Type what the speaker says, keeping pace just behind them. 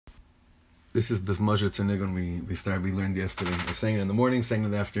This is the Moshe Tzanigun we learned yesterday. I sang it in the morning, sang it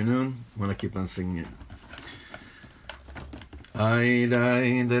in the afternoon. I want to keep on singing it.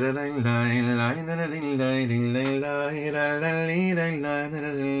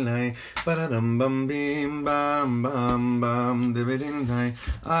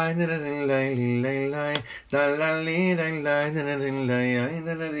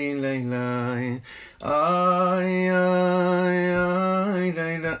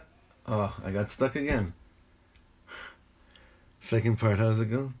 Oh, I got stuck again. Second part, how does it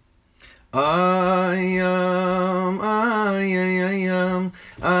go? I am, da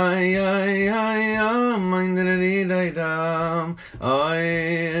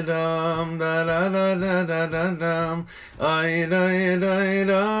da da da da da dam, I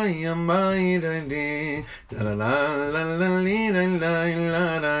am, da la la la la la la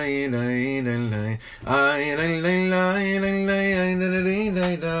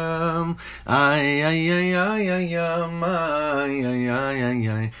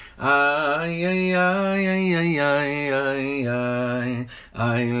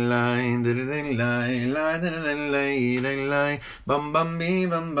bam bam bee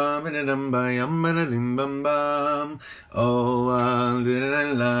bam bam bam bam bam bam bam. Oh,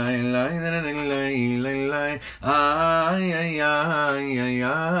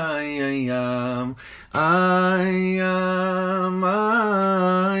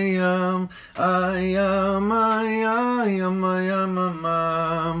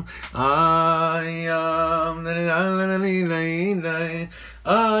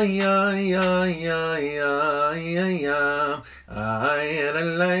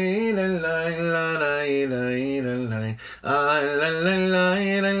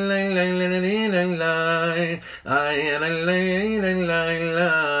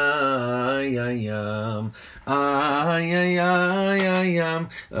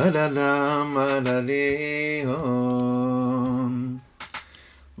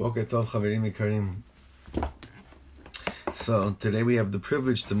 Boker Tov, Chaverim Ikarim. So today we have the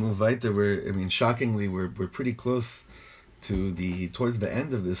privilege to move weiter. Shockingly, we're pretty close to towards the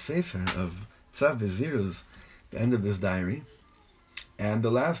end of this sefer of Tzav Veziruz, the end of this diary. And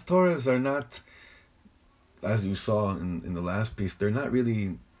the last torahs are not, as you saw in the last piece, they're not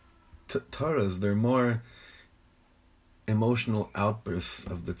really torahs. They're more emotional outbursts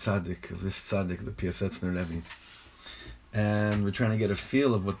of the tzaddik, of this tzaddik, the Piasetzner Rebbe. And we're trying to get a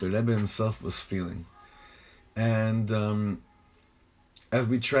feel of what the Rebbe himself was feeling. And as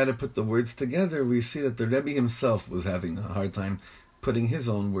we try to put the words together, we see that the Rebbe himself was having a hard time putting his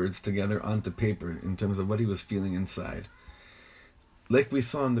own words together onto paper in terms of what he was feeling inside. Like we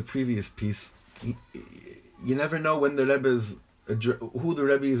saw in the previous piece, you never know when the Rebbe's who the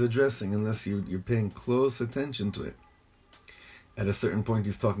Rebbe is addressing unless you're paying close attention to it. At a certain point,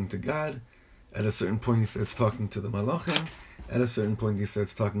 he's talking to God. At a certain point, he starts talking to the Malachim. At a certain point, he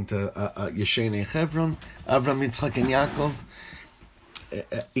starts talking to Yeshenei Chevron, Avram, Yitzchak, and Yaakov.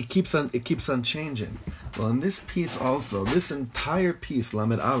 It keeps on changing. Well, in this piece also, this entire piece,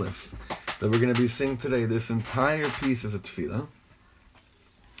 Lamed Aleph, that we're going to be singing today, this entire piece is a tefila.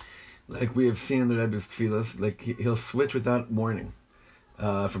 Like we have seen in the Rebbe's tefilas, like he'll switch without warning,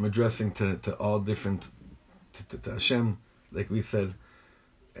 from addressing to all different, to Hashem, like we said,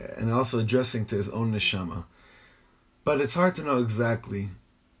 and also addressing to his own neshama. But it's hard to know exactly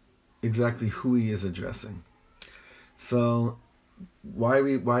who he is addressing. So why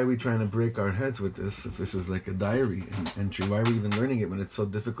are we trying to break our heads with this if this is like a diary entry? Why are we even learning it when it's so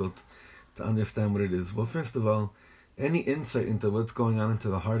difficult to understand what it is? Well, first of all, any insight into what's going on into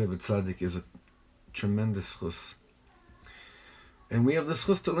the heart of a tzaddik is a tremendous chus. And we have the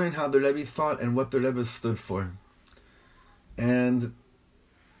chus to learn how the Rebbe thought and what the Rebbe stood for. And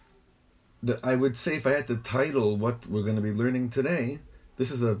I would say, if I had to title what we're going to be learning today,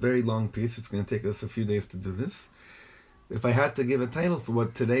 this is a very long piece. It's going to take us a few days to do this. If I had to give a title for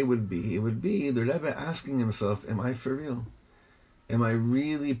what today would be, it would be the Rebbe asking himself, am I for real? Am I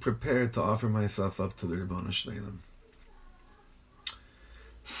really prepared to offer myself up to the Ribono Shel Olam?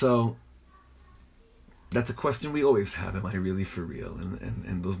 So that's a question we always have. Am I really for real?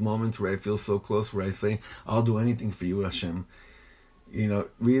 And those moments where I feel so close, where I say, I'll do anything for you, Hashem.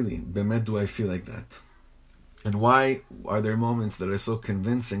 Really, bemet, do I feel like that? And why are there moments that are so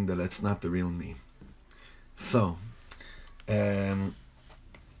convincing that it's not the real me? So, I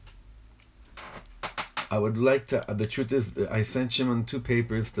would like to, the truth is, I sent Shimon 2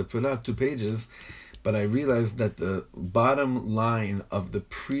 papers to put out 2 pages, but I realized that the bottom line of the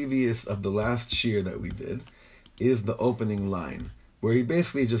last shir that we did is the opening line, where he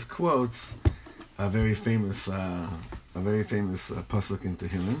basically just quotes a very famous pasuk in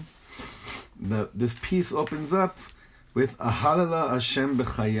Tehillim. this piece opens up with Ahalala Hashem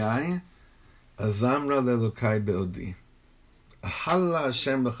b'chayai, Azamra le'elokai be'odi. Ahalala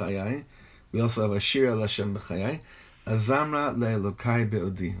Hashem b'chayai. We also have Ashira Hashem b'chayai, Azamra le'elokai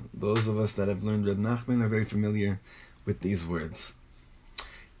be'odi. Those of us that have learned Reb Nachman are very familiar with these words.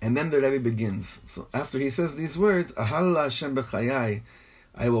 And then the Rebbe begins. So after he says these words, Ahalala Hashem b'chayai,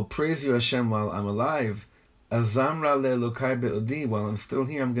 I will praise you, Hashem, while I'm alive. Azamra le'elokai be'odi, while I'm still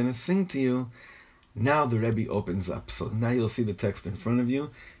here, I'm going to sing to you. Now the Rebbe opens up. So now you'll see the text in front of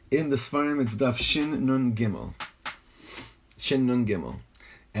you. In the Sfarim, it's Daf Shin Nun Gimel. Shin Nun Gimel.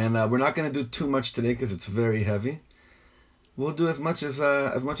 And we're not going to do too much today because it's very heavy. We'll do as much as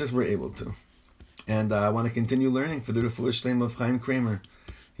we're able to. And I want to continue learning for the Refuah Shleima of Chaim Kramer.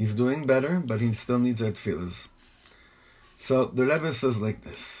 He's doing better, but he still needs our tefilas. So the Rebbe says like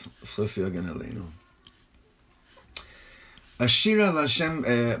this. Ashira Hashem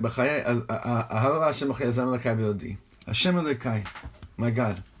b'chayai, Ahalala Hashem b'chayai, Azam Elokai be'odi. Hashem Elokai, my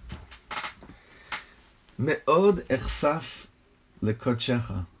God. Me'od echsaf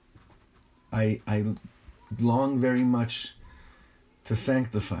lekodshecha. I long very much to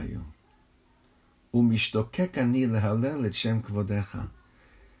sanctify you. Umishtokek ani lehalel et shem kvodecha.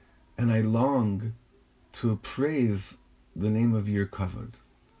 And I long to praise the name of your kavod.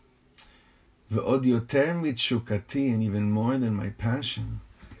 Ve'od yoter mitshukati, and even more than my passion.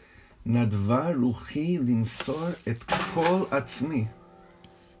 Nadva ruchi limsor et kol atzmi.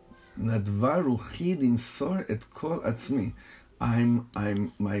 Nadva ruchi limsor et kol atzmi.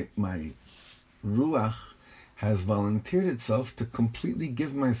 My ruach has volunteered itself to completely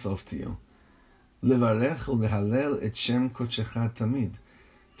give myself to you. Levarech ulehalel et shem kodshecha tamid.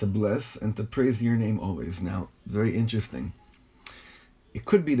 To bless and to praise your name always. Now, very interesting. It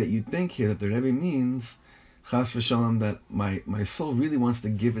could be that you think here that the Rebbe means, chas v'shalom, that my soul really wants to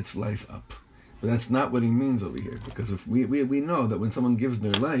give its life up. But that's not what he means over here. Because if we know that when someone gives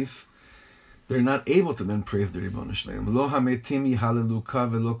their life, they're not able to then praise the Ribono Shleim. Lo hametim yihaleluka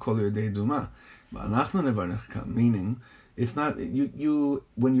velo kol yodei duma. V'anachnu nevarechka. Meaning, it's not, you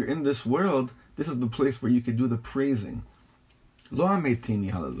when you're in this world, this is the place where you could do the praising. Lo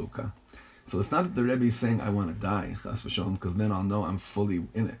hametim yihaleluka. So it's not that the Rebbe is saying, I want to die, chas v'shalom, because then I'll know I'm fully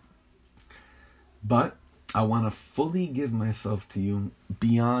in it. But I want to fully give myself to you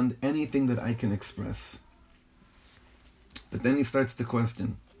beyond anything that I can express. But then he starts to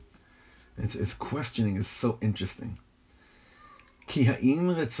question. His questioning is so interesting. Ki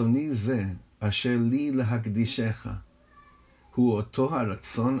ha'im retzoni ze asher li lehakdishecha hu oto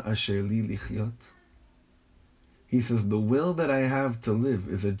haratzon asher li lichyot. He says, the will that I have to live,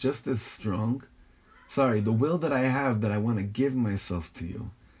 is it just as strong? The will that I have that I want to give myself to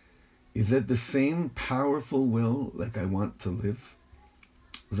you, is it the same powerful will like I want to live?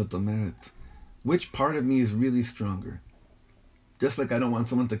 Zot omeret, which part of me is really stronger? Just like I don't want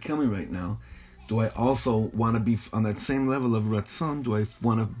someone to kill me right now, do I also want to be on that same level of ratzon? Do I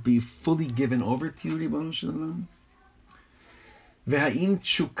want to be fully given over to you, Ribono Shel Olam? Ve'ha'im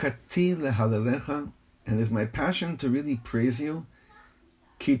tshukati lehalelecha, and is my passion to really praise you?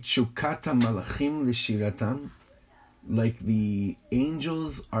 Ki tshukata malachim l'shiratam, like the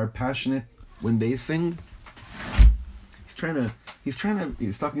angels are passionate when they sing.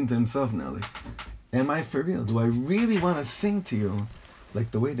 He's talking to himself now. Like, am I for real? Do I really want to sing to you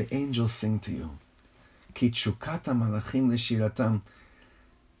like the way the angels sing to you? Ki tshukata malachim l'shiratam.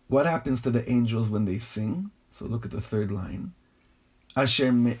 What happens to the angels when they sing? So look at the third line.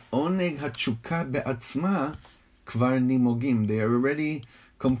 Asher me'oneg hatshuka be'atzma kvar nimogim. They are already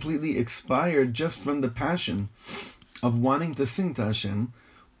completely expired just from the passion of wanting to sing to Hashem.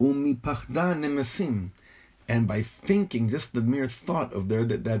 Umipachda nemesim. And by thinking, just the mere thought of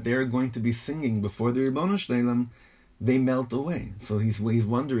that they're going to be singing before the Ribono Shel Olam, they melt away. So he's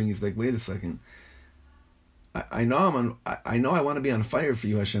wondering, he's like, wait a second. I know I want to be on fire for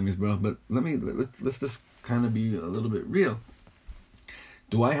you, Hashem Yisbarach, but let's just kind of be a little bit real.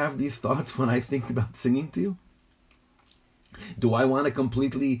 Do I have these thoughts when I think about singing to you? Do I want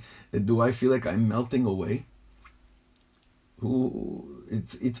to do I feel like I'm melting away?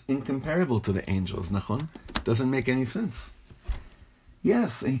 It's incomparable to the angels, nachon? It doesn't make any sense.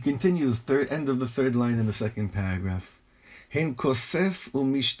 Yes, and he continues, end of the third line in the second paragraph. Hen kosef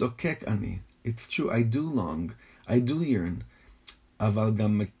umishtokek ani. It's true, I do long, I do yearn. Aval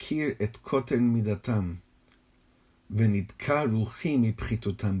gam makir et koter midatam.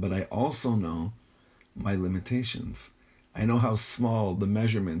 But I also know my limitations. I know how small the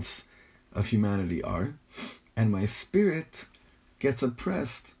measurements of humanity are, and my spirit gets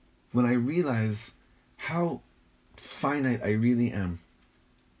oppressed when I realize how finite I really am.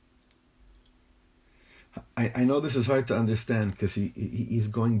 I know this is hard to understand because he's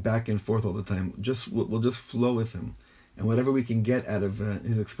going back and forth all the time. We'll just flow with him, and whatever we can get out of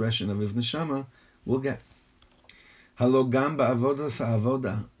his expression of his neshama, we'll get. Halo gam ba'avodas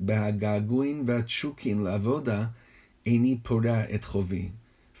ha'avoda behagaguin v'atshukin la'avoda eini porah et chovi.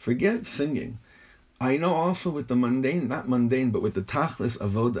 Forget singing. I know also with the mundane, not mundane, but with the tachlis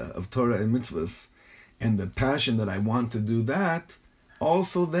avoda of Torah and mitzvahs, and the passion that I want to do that,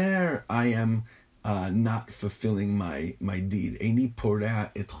 also there I am not fulfilling my deed. Eini porah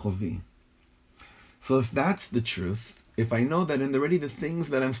et chovi. So if that's the truth, if I know that in already the things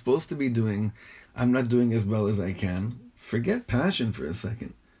that I'm supposed to be doing, I'm not doing as well as I can, forget passion for a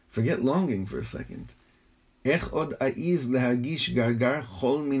second. Forget longing for a second. Ech od aiz lehagish gargar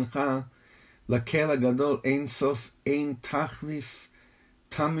chol mincha lakel gadol ein sof ein tachlis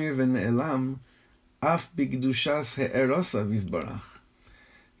tamir v'ne'elam af bigdushas he'erosa vizbarach.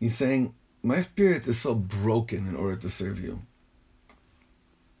 He's saying, my spirit is so broken in order to serve you.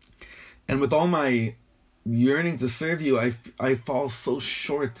 And with all my yearning to serve you, I fall so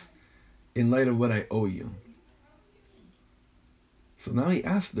short in light of what I owe you. So now he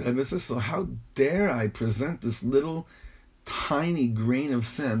asked the Rebbe, says, so how dare I present this little tiny grain of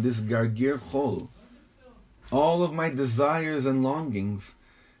sand, this gargir chol, all of my desires and longings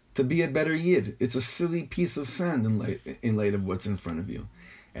to be a better yid? It's a silly piece of sand in light of what's in front of you.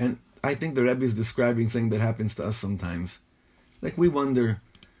 And I think the Rebbe is describing something that happens to us sometimes. Like we wonder,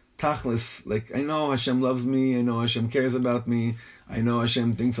 tachlis, like I know Hashem loves me, I know Hashem cares about me, I know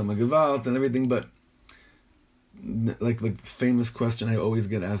Hashem thinks I'm a gewalt and everything, but like the famous question I always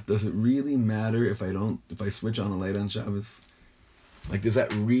get asked, does it really matter if I switch on a light on Shabbos? Like, does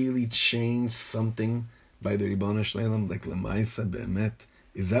that really change something by the Ribono Shel Olam? Like, l'maisa be'emet?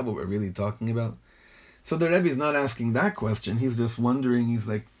 Is that what we're really talking about? So the Rebbe is not asking that question. He's just wondering, he's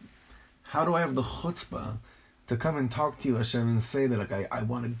like, how do I have the chutzpah to come and talk to you, Hashem, and say that like I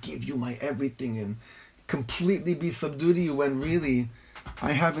want to give you my everything and completely be subdued to you, when really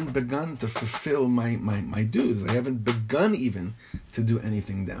I haven't begun to fulfill my dues. I haven't begun even to do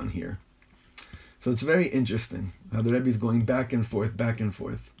anything down here. So it's very interesting how the Rebbe is going back and forth, back and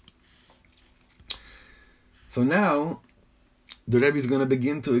forth. So now the Rebbe is going to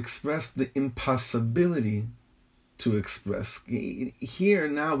begin to express the impossibility to express. Here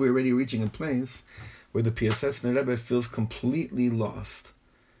now we're already reaching a place where the Piasetzner Rebbe feels completely lost.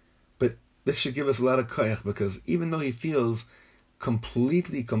 But this should give us a lot of koyach, because even though he feels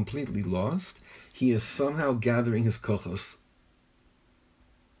completely lost, he is somehow gathering his kochos.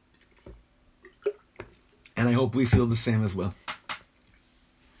 And I hope we feel the same as well.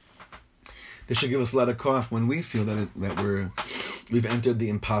 This should give us a lot of koyach when we feel that we've entered the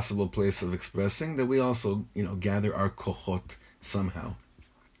impossible place of expressing, that we also, gather our kochot somehow.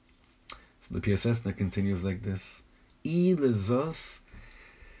 So the Piasetzner continues like this: I lezos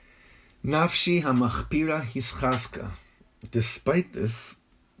nafshi hamachpira hischaska. Despite this,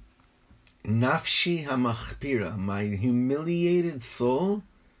 nafshi hamachpira, my humiliated soul,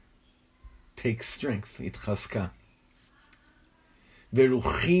 takes strength. Itchaska.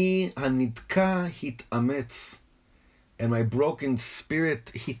 Veruchi hanitka hitametz, and my broken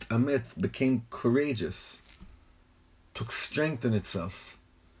spirit hitametz became courageous, took strength in itself.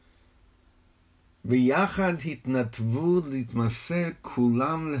 V'yachad hitnatvu litmaser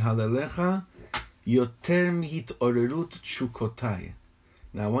kulam lehalalecha yoter mihit'orerut chukotai.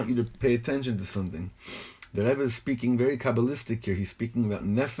 Now I want you to pay attention to something. The Rebbe is speaking very Kabbalistic here. He's speaking about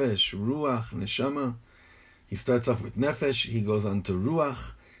nefesh, ruach, neshama. He starts off with nefesh, he goes on to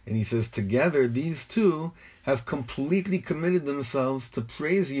ruach, and he says together these two have completely committed themselves to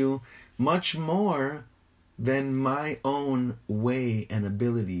praise you much more than my own way and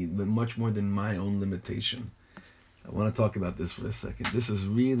ability, much more than my own limitation. I want to talk about this for a second. This is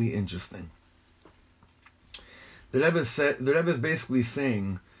really interesting. The Rebbe is basically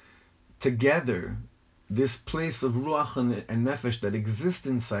saying, together, this place of ruach and nefesh that exists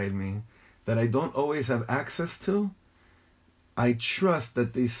inside me, that I don't always have access to, I trust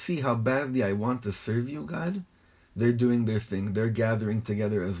that they see how badly I want to serve you, God. They're doing their thing. They're gathering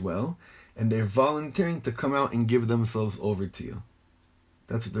together as well, and they're volunteering to come out and give themselves over to you.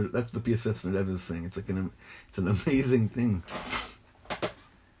 That's the Piasetzner Rebbe is saying. It's an amazing thing.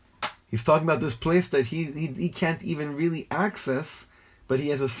 He's talking about this place that he can't even really access, but he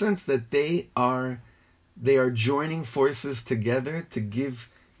has a sense that they are joining forces together to give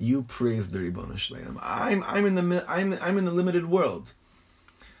you praise, the Ribono Shel Olam. I'm in the limited world.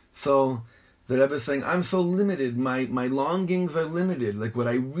 So the Rebbe is saying, I'm so limited. My longings are limited. Like what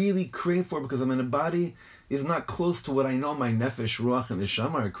I really crave for, because I'm in a body, is not close to what I know my nefesh, ruach, and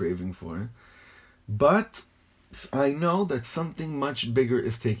neshama are craving for. But I know that something much bigger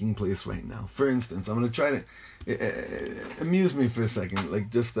is taking place right now. For instance, I'm going to try to amuse me for a second, like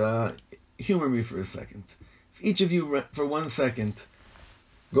just humor me for a second. If each of you, for 1 second,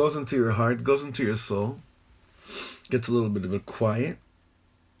 goes into your heart, goes into your soul, gets a little bit of a quiet,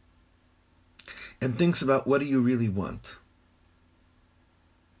 and thinks about what do you really want.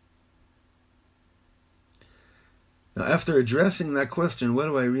 Now, after addressing that question, what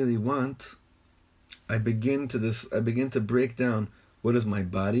do I really want? I begin to break down, what does my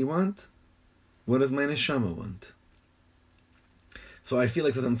body want? What does my neshama want? So I feel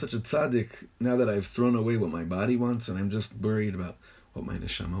like I'm such a tzaddik now that I've thrown away what my body wants and I'm just worried about what my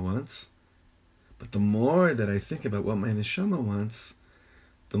neshama wants. But the more that I think about what my neshama wants,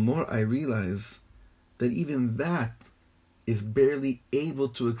 the more I realize that even that is barely able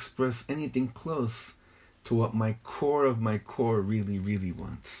to express anything close to what my core of my core really, really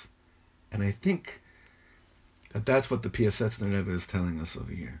wants. And I think that that's what the Piasetzner Rebbe is telling us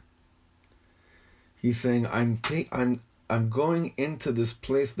over here. He's saying, I'm going into this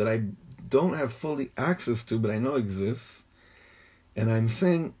place that I don't have fully access to, but I know exists. And I'm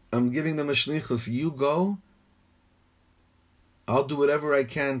saying, I'm giving them a shlichus. You go. I'll do whatever I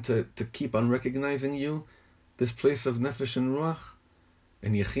can to keep on recognizing you, this place of nefesh and ruach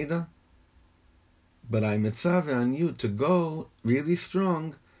and yechida. But I mitzvah on you to go really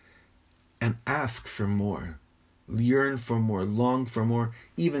strong and ask for more, yearn for more, long for more,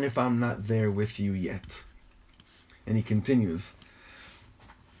 even if I'm not there with you yet. And he continues.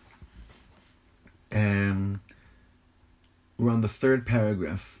 And we're on the third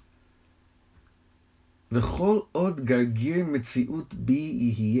paragraph. V'chol od gargir metziut bi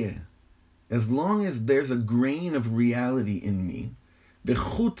yihiyeh. As long as there's a grain of reality in me,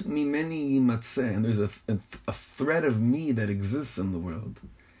 v'chut mimeni yimatzeh, and there's a thread of me that exists in the world.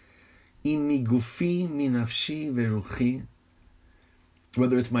 Im migufi minafshi veruchi,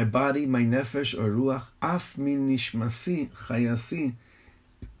 whether it's my body, my nefesh, or ruach, af min nishmasi, chayasi,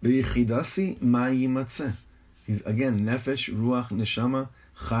 veyichidasi, ma yimatzeh. He's again nefesh, ruach, neshama,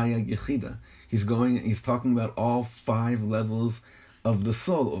 chaya, yechida. He's talking about all 5 levels of the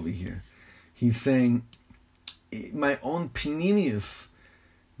soul over here. He's saying, my own pinimius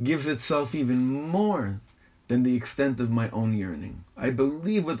gives itself even more than the extent of my own yearning. I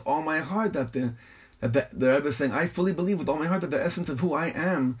believe with all my heart that the Rebbe is saying, I fully believe with all my heart that the essence of who I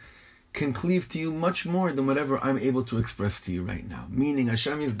am can cleave to you much more than whatever I'm able to express to you right now. Meaning,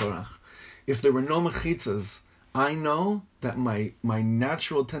 Hashem Yisbarach, if there were no mechitzas, I know that my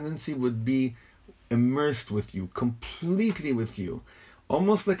natural tendency would be immersed with you, completely with you,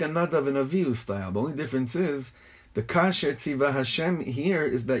 almost like a Nadav and Avihu style. The only difference is, the kasher tziva Hashem here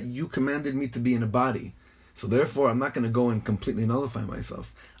is that you commanded me to be in a body. So therefore, I'm not going to go and completely nullify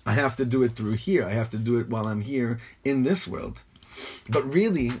myself. I have to do it through here. I have to do it while I'm here in this world. But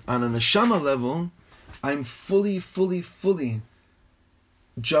really, on a neshama level, I'm fully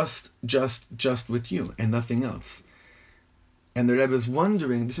just with you and nothing else. And the Rebbe is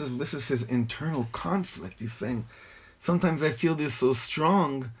wondering, this is his internal conflict. He's saying, sometimes I feel this so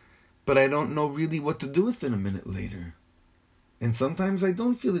strong, but I don't know really what to do with it a minute later. And sometimes I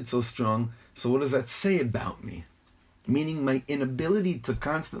don't feel it so strong, so what does that say about me? Meaning my inability to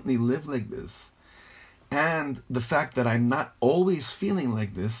constantly live like this, and the fact that I'm not always feeling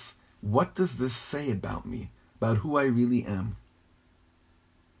like this, what does this say about me? About who I really am?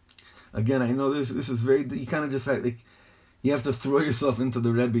 Again, I know this is very, you kind of just you have to throw yourself into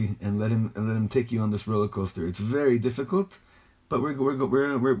the Rebbe and let him take you on this roller coaster. It's very difficult, but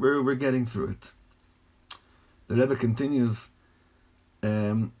we're getting through it. The Rebbe continues.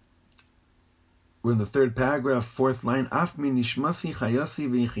 We're in the third paragraph, 4th line. Af min nishmasi chayasi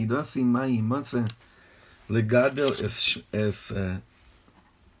v'yichidasi ma yimatze legadel es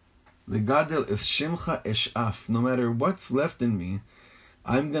shimcha eshaf. No matter what's left in me,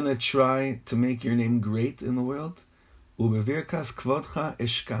 I'm gonna try to make your name great in the world. Ubevirkas kvodcha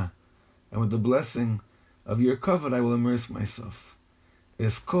eshka, and with the blessing of your kavod, I will immerse myself.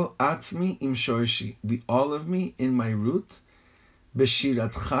 Esko atzmi im shorshi, the all of me in my root.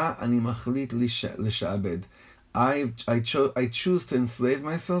 Beshiratcha ani machlit lishabed. I choose to enslave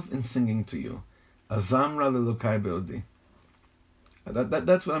myself in singing to you. Azamra lelokai beodi.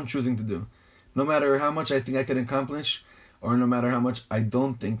 That's what I'm choosing to do. No matter how much I think I can accomplish, or no matter how much I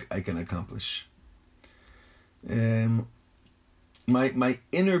don't think I can accomplish. My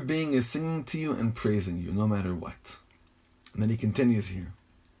inner being is singing to you and praising you, no matter what. And then he continues here.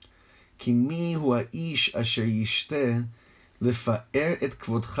 Ki mi hu ha'ish asher yishteh לפאר את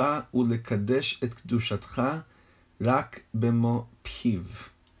כבודך ולקדש את קדושתך רק במו פיו.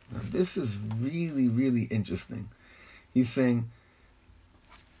 Now, this is really, really interesting. He's saying,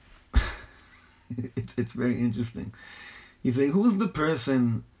 it's very interesting. He's saying, who's the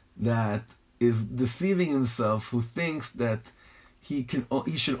person that is deceiving himself, who thinks that he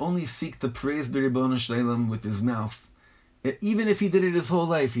should only seek to praise the Ribono Shel Olam with his mouth? Even if he did it his whole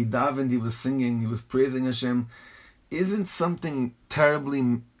life, he davened, he was singing, he was praising Hashem. Isn't something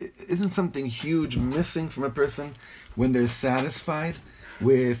huge missing from a person when they're satisfied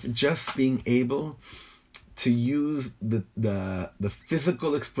with just being able to use the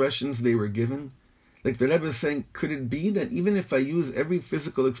physical expressions they were given? Like the Rebbe is saying, could it be that even if I use every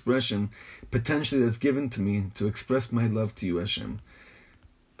physical expression potentially that's given to me to express my love to you, Hashem,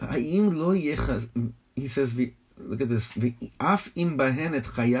 he says, look at this, and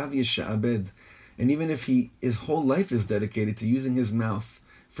even if his whole life is dedicated to using his mouth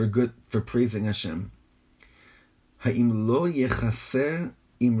for praising Hashem,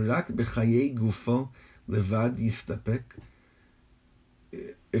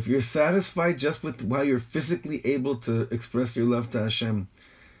 if you're satisfied just with while you're physically able to express your love to Hashem,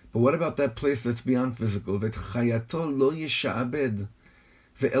 but what about that place that's beyond physical? But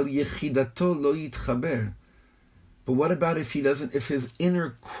what about if his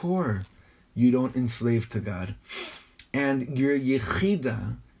inner core you don't enslave to God, and your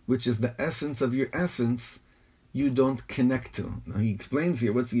yechida, which is the essence of your essence, you don't connect to? Now he explains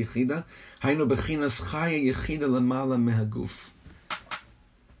here, what's yechida? Hainu bechinas chaya yechida lamala mehaguf.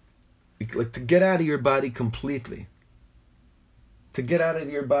 Like to get out of your body completely. To get out of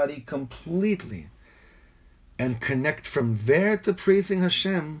your body completely and connect from there to praising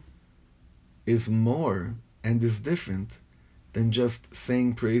Hashem is more and is different than just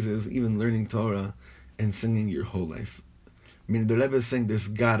saying praises, even learning Torah and singing your whole life. I mean, the Rebbe is saying there's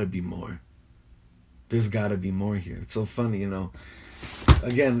got to be more. There's got to be more here. It's so funny,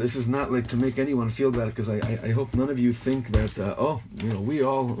 Again, this is not like to make anyone feel bad, because I hope none of you think that,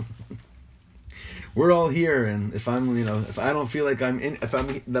 we're all here, and if I don't feel like I'm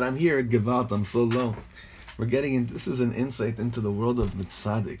here, Gewalt, I'm so low. We're getting in. This is an insight into the world of the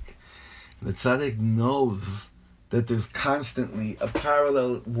tzaddik. The tzaddik knows that there's constantly a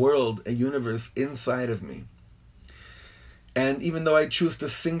parallel world, a universe inside of me. And even though I choose to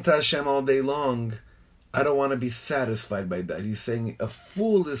sing to Hashem all day long, I don't want to be satisfied by that. He's saying a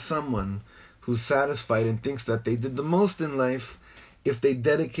fool is someone who's satisfied and thinks that they did the most in life if they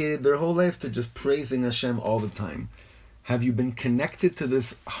dedicated their whole life to just praising Hashem all the time. Have you been connected to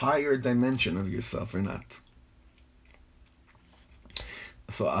this higher dimension of yourself or not?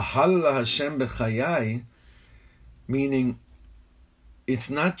 So, ahalla Hashem b'chayai, meaning it's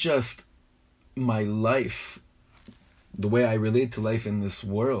not just my life, the way I relate to life in this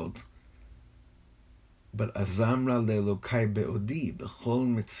world, but azamra le'elokai be'odi, b'chol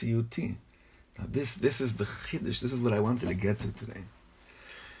metziyuti. Now this is the chiddush. This is what I wanted to get to today.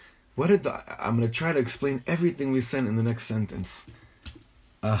 I'm going to try to explain everything we said in the next sentence.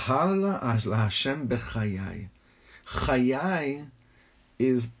 Ahalla Hashem b'chayai. Chayai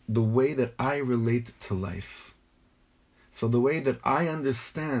is the way that I relate to life. So the way that I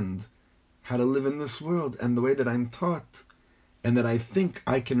understand how to live in this world, and the way that I'm taught, and that I think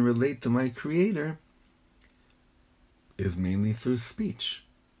I can relate to my Creator, is mainly through speech.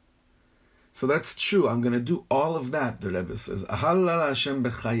 So that's true. I'm going to do all of that, the Rebbe says. Ahalla Hashem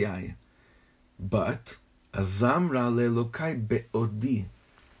b'chayai. But, azamra le'elokai be'odi.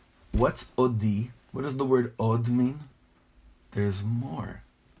 What's odi? What does the word od mean? There's more.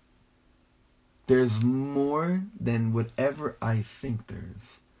 There's more than whatever I think there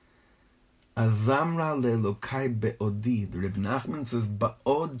is. Azamra le'elokai be'odi. The Rebbe Nachman says,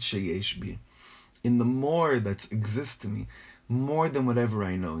 ba'od sheyesh bi. In the more that exists to me. More than whatever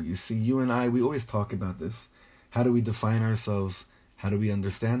I know. You see, you and I, we always talk about this. How do we define ourselves? How do we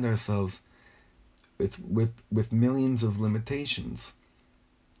understand ourselves? It's with millions of limitations.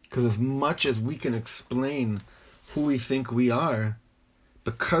 Because as much as we can explain who we think we are,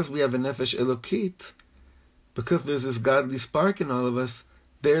 because we have a nefesh elokit, because there's this godly spark in all of us,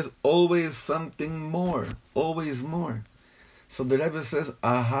 there's always something more. Always more. So the Rebbe says,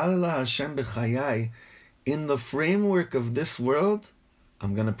 Ahalla Hashem b'chayai. In the framework of this world,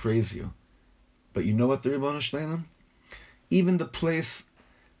 I'm going to praise you. But you know what, the Ribono Shel Olam? Even the place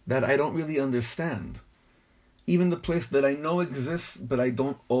that I don't really understand, even the place that I know exists, but I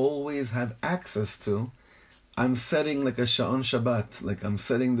don't always have access to, I'm setting like a Sha'on Shabbat, like I'm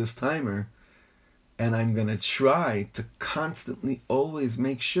setting this timer, and I'm going to try to constantly always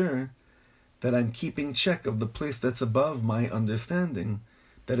make sure that I'm keeping check of the place that's above my understanding,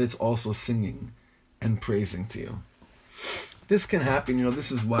 that it's also singing and praising to you. this can happen. This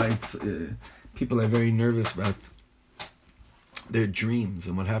is why people are very nervous about their dreams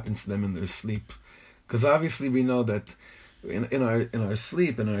and what happens to them in their sleep. Because obviously we know that in our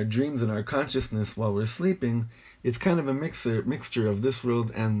sleep, in our dreams, in our consciousness while we're sleeping, it's kind of a mixture of this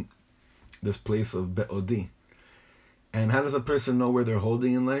world and this place of Be'odi. And how does a person know where they're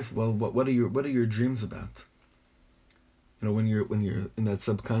holding in life? Well, what are your dreams about? When you're in that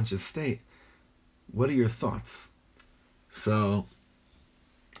subconscious state, what are your thoughts? So,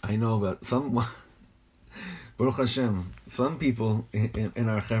 I know about some, Baruch Hashem, some people in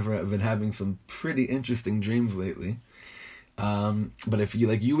our chevra have been having some pretty interesting dreams lately. But if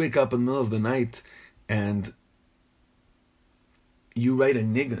you wake up in the middle of the night and you write a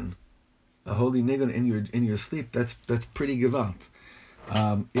nigun, a holy nigun in your sleep, that's pretty gewalt.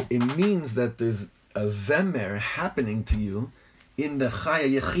 It means that there's a zemer happening to you in the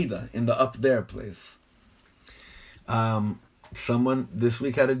chaya yechida, in the up there place. Someone this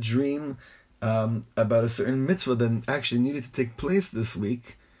week had a dream about a certain mitzvah that actually needed to take place this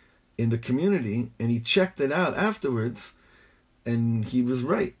week in the community, and he checked it out afterwards, and he was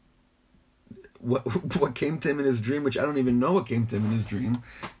right. What came to him in his dream, which I don't even know what came to him in his dream,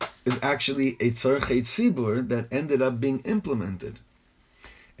 is actually a tzorchei tzibur that ended up being implemented.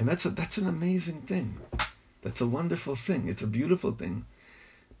 And that's an amazing thing. That's a wonderful thing. It's a beautiful thing.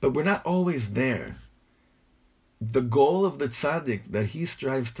 But we're not always there. The goal of the tzaddik that he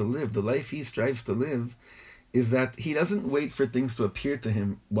strives to live, the life he strives to live, is that he doesn't wait for things to appear to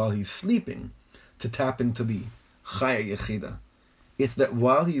him while he's sleeping to tap into the chaya yechida. It's that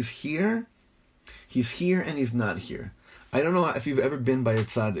while he's here and he's not here. I don't know if you've ever been by a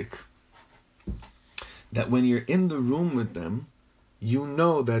tzaddik, that when you're in the room with them, you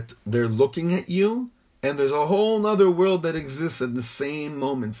know that they're looking at you, and there's a whole other world that exists at the same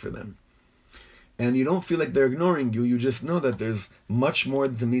moment for them. And you don't feel like they're ignoring you, you just know that there's much more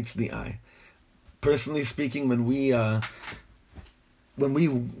than meets the eye. Personally speaking, when we go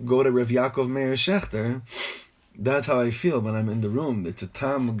to Rav Yaakov Meir Shechter, that's how I feel when I'm in the room. It's a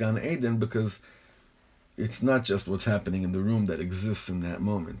Tam Gan Eden, because it's not just what's happening in the room that exists in that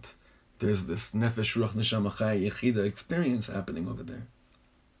moment. There's this Nefesh Ruach Neshama Chaya Yechida experience happening over there.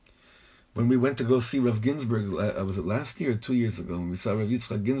 When we went to go see Rav Ginsburg, was it last year or 2 years ago, when we saw Rav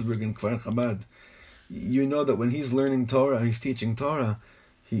Yitzchak Ginsburg in Kfar Chabad, you know that when he's learning Torah and he's teaching Torah,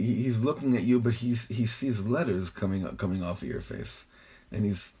 he's looking at you, but he sees letters coming off of your face, and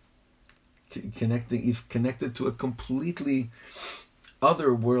he's connected to a completely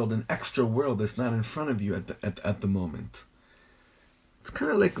other world, an extra world that's not in front of you at the moment. It's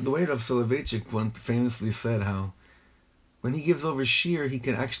kind of like the way Rav Soloveitchik once famously said how when he gives over shir, he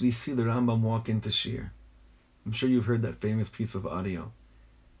can actually see the Rambam walk into shir. I'm sure you've heard that famous piece of audio.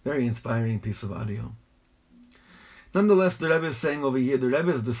 Very inspiring piece of audio. Nonetheless, the Rebbe is saying over here, the Rebbe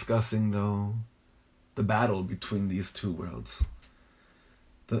is discussing, though, the battle between these two worlds.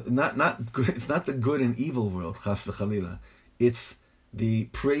 It's not the good and evil world, chas v'chalila. It's the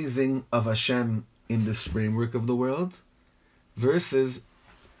praising of Hashem in this framework of the world versus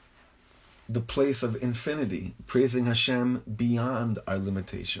the place of infinity, praising Hashem beyond our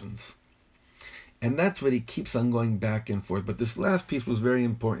limitations. And that's what he keeps on going back and forth. But this last piece was very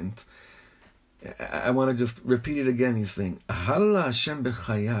important. I want to just repeat it again. He's saying, Halla Hashem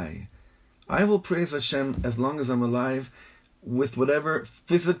b'chayai. I will praise Hashem as long as I'm alive with whatever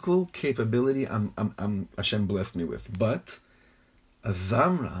physical capability Hashem blessed me with. But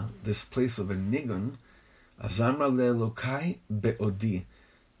Azamra, this place of a nigun, Azamra le'elokai be'odi.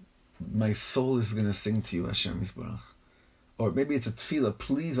 My soul is going to sing to you, Hashem Yisbarach. Or maybe it's a tefila.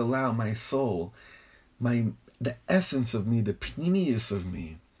 Please allow my soul, the essence of me, the pnimius of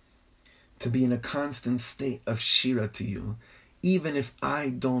me, to be in a constant state of shira to you, even if I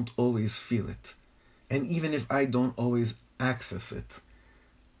don't always feel it, and even if I don't always access it.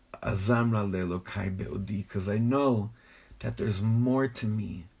 Azamra le'elokai be'odi, because I know that there's more to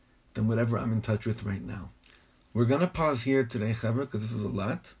me than whatever I'm in touch with right now. We're going to pause here today, Chavra, because this is a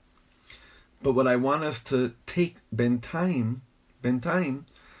lot. But what I want us to take bentayim,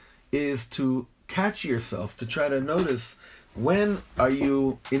 is to catch yourself, to try to notice when are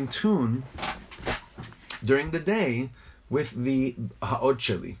you in tune during the day with the ha'od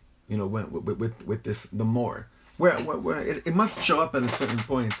sheli, with this, the more. Where it must show up at a certain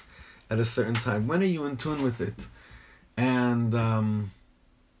point, at a certain time. When are you in tune with it? And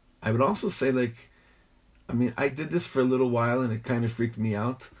I would also say, I did this for a little while and it kind of freaked me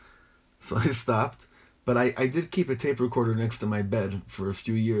out. So I stopped. But I did keep a tape recorder next to my bed for a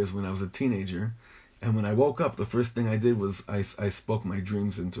few years when I was a teenager. And when I woke up, the first thing I did was I spoke my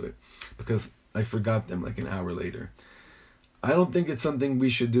dreams into it, because I forgot them like an hour later. I don't think it's something we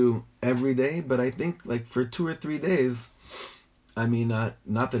should do every day, but I think like for 2 or 3 days, I mean,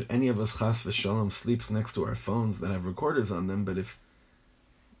 not that any of us, chas v'shalom, sleeps next to our phones that have recorders on them, but if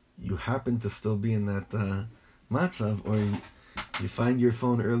you happen to still be in that matzav, or you find your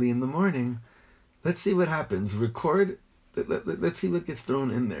phone early in the morning, let's see what happens. Record, let's see what gets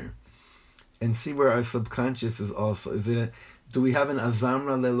thrown in there. And see where our subconscious is also. Do we have an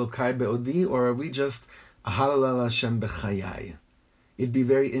azamra lelokai be'odi, or are we just ahalal hashem b'chayai? It'd be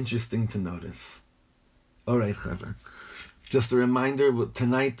very interesting to notice. All right, Chavra. Just a reminder,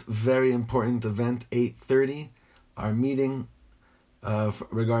 tonight, very important event, 8:30, our meeting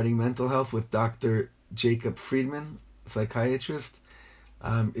regarding mental health with Dr. Jacob Friedman, psychiatrist.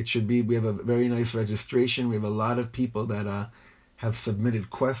 We have a very nice registration. We have a lot of people that have submitted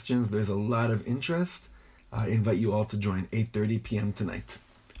questions. There's a lot of interest. I invite you all to join, 8:30 p.m. tonight.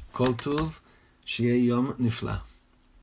 Kol tuv, shi'eh yom nifla.